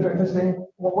 it's going to drive this thing.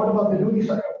 Well, what about the duty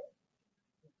cycle?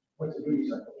 What's the duty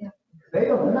cycle? Yeah.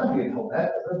 They're not being told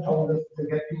that. They're told to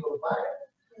get people to buy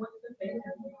it. What's the favorite?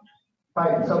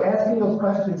 Right. So asking those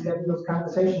questions, having those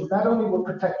conversations, not only will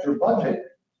protect your budget,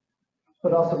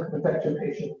 but also protect your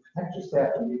patient, protect your staff,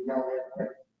 and you know,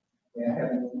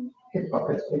 having hip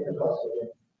buckets, take the cost of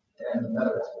it, and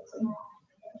another aspect.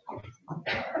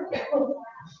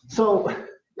 So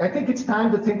I think it's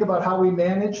time to think about how we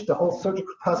manage the whole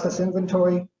surgical process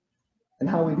inventory, and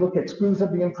how we look at screws are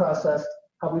being processed,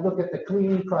 how we look at the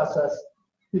cleaning process,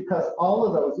 because all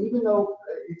of those, even though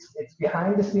it's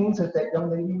behind the scenes, as that young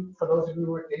lady, for those of you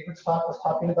who were at David's talk, was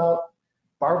talking about,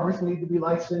 barbers need to be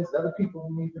licensed, other people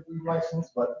need to be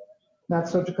licensed, but not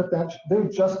surgical bench. They're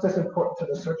just as important to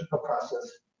the surgical process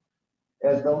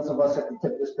as those of us at the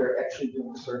tip of the spear actually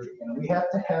doing the surgery. And we have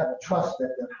to have a trust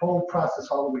that the whole process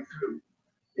all the way through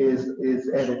is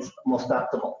at its most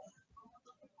optimal.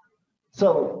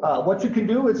 So what you can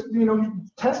do is, you know,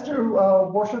 test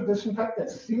your washer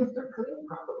disinfectants, see if they're clean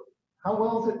properly. How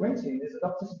well is it rinsing? Is it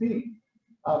up to speed?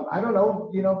 I don't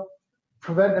know, you know,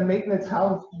 preventive maintenance,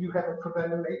 how do you have a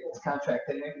preventive maintenance contract?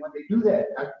 And then when they do that,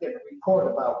 I get a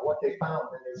report about what they found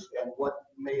and what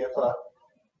may have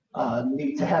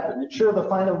need to happen. Ensure the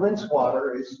final rinse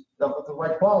water is of the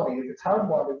right quality. If it's hard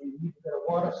water, you need to get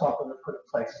a water softener put in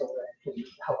place so that it can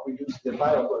help reduce the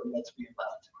bioburden that's being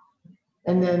left.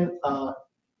 And then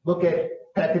look at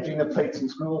packaging of plates and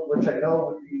screws, which I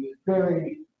know would be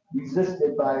very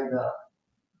resisted by the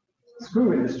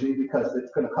screw industry because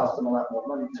it's going to cost them a lot more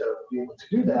money to be able to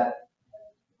do that.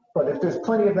 But if there's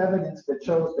plenty of evidence that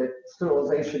shows that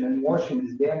sterilization and washing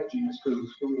is damaging the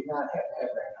screws, we would not have to have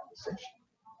that conversation.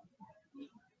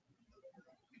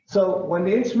 So when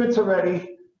the instruments are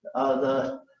ready,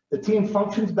 the team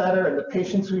functions better and the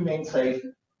patients remain safe.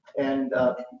 And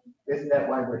isn't that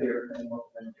why we're here?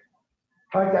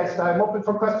 All right, guys, I'm open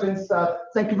for questions.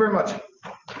 Thank you very much.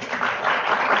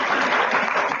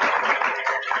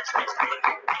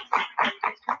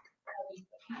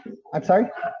 I'm sorry?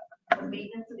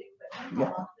 Maintenance of the equipment,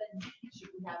 how often should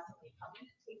we have somebody come in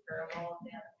and take care of all of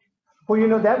that? Well, you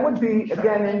know, that would be,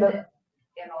 again, in the...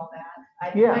 And all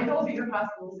that. Yeah. I know bigger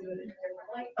hospitals do it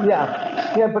differently.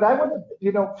 Yeah, but I would,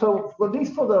 you know, so at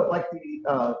least for the, like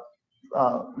the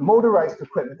motorized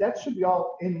equipment, that should be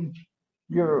all in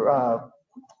your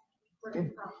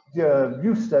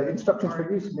use, instructions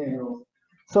for use manual.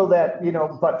 So that, you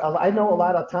know, but I know a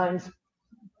lot of times,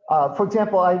 for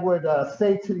example, I would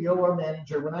say to the OR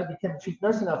manager, when I became chief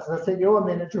nursing officer, I'd say to the OR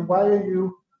manager, why are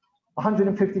you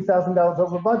 $150,000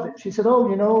 over budget? She said, oh,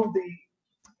 you know,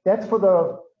 that's for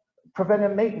the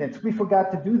preventive maintenance. We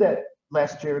forgot to do that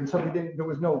last year, and so there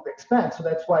was no expense, so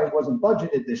that's why it wasn't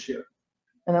budgeted this year.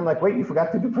 And I'm like, wait, you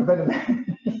forgot to do preventive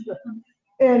maintenance?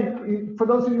 And for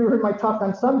those of you who heard my talk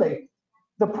on Sunday,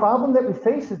 the problem that we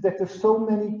face is that there's so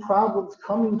many problems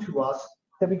coming to us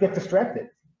that we get distracted,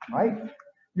 right?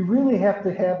 You really have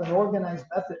to have an organized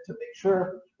method to make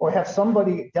sure, or have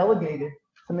somebody delegated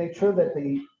to make sure that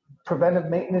the preventive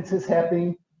maintenance is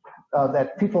happening,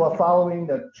 that people are following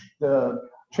the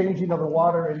changing of the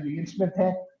water in the instrument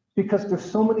tank, because there's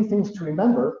so many things to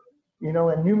remember, you know,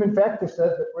 and human factor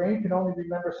says that brain can only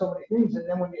remember so many things, and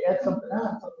then when you add something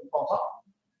on, something falls off.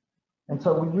 And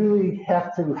so we really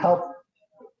have to help,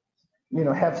 you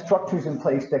know, have structures in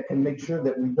place that can make sure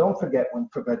that we don't forget when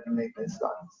preventive maintenance is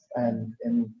done,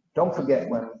 and don't forget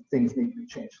when things need to be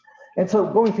changed. And so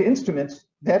going to instruments,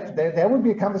 that would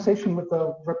be a conversation with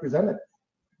the representative.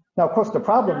 Now, of course, the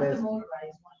problem is,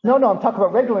 no, I'm talking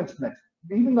about regular instruments.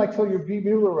 Even like, so your B.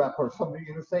 Mueller rep or somebody,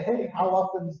 you know, say, hey,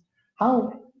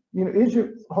 you know,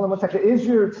 hold on one second, is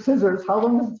your scissors, how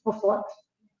long is it supposed to last?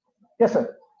 Yes,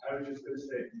 sir. I was just going to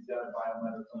say, if you've done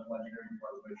biomedical engineering, you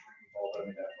want to make sure you're involved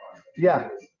in that process.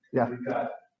 Yeah.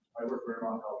 I work for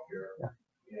Vermont Healthcare,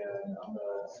 and I'm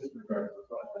the assistant director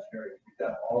of engineering. We've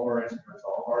got all of our instruments,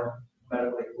 all of our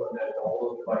medical equipment, all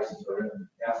those devices are in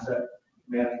asset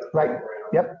management program.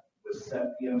 Yep. With set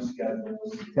PM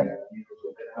schedules, and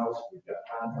in-house, we've got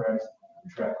contracts,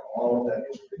 we track all of that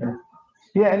history.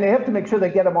 Yeah, and they have to make sure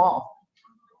they get them all.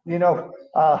 You know,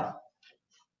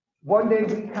 one day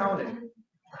we counted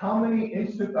how many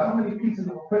pieces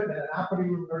of equipment an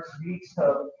operating room nurse needs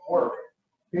to work,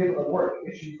 be able to work,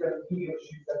 issues that he or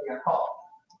she's going to be on call.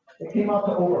 It came out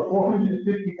to over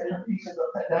 450 different pieces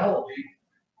of technology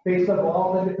based on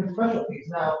all the different specialties.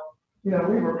 Now, you know,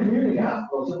 we were a community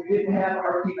hospital, so we didn't have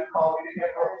our team on call, we didn't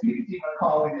have our orthopedic team on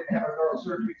call, we didn't have our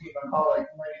neurosurgery team on call like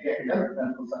many academic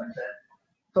medical centers had.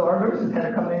 So our nurses had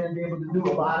to come in and be able to do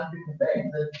a lot of different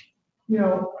things. And, you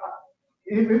know,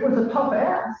 it was a tough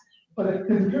ask, but if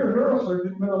you're a neurosurgeon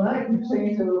in the middle of the night, you're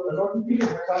saying to an orthopedic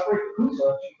nurse, operate the CUSA, she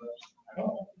goes, I don't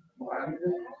know, why do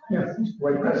this? You know,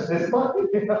 why press this button?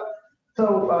 You know?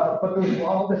 So, but there's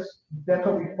all this, that's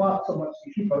what we fought so much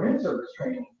to keep our in-service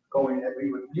training going, that we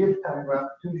would give time for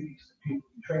opportunities to people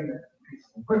to train in pieces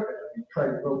of equipment and try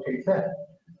to rotate that.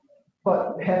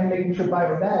 But making sure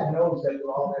Biomed knows that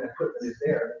all that equipment is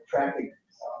there, tracking,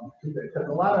 because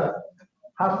a lot of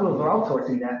hospitals are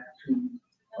outsourcing that to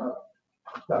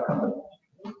the company.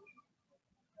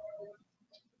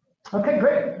 Okay,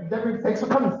 great. Deborah, thanks for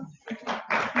coming.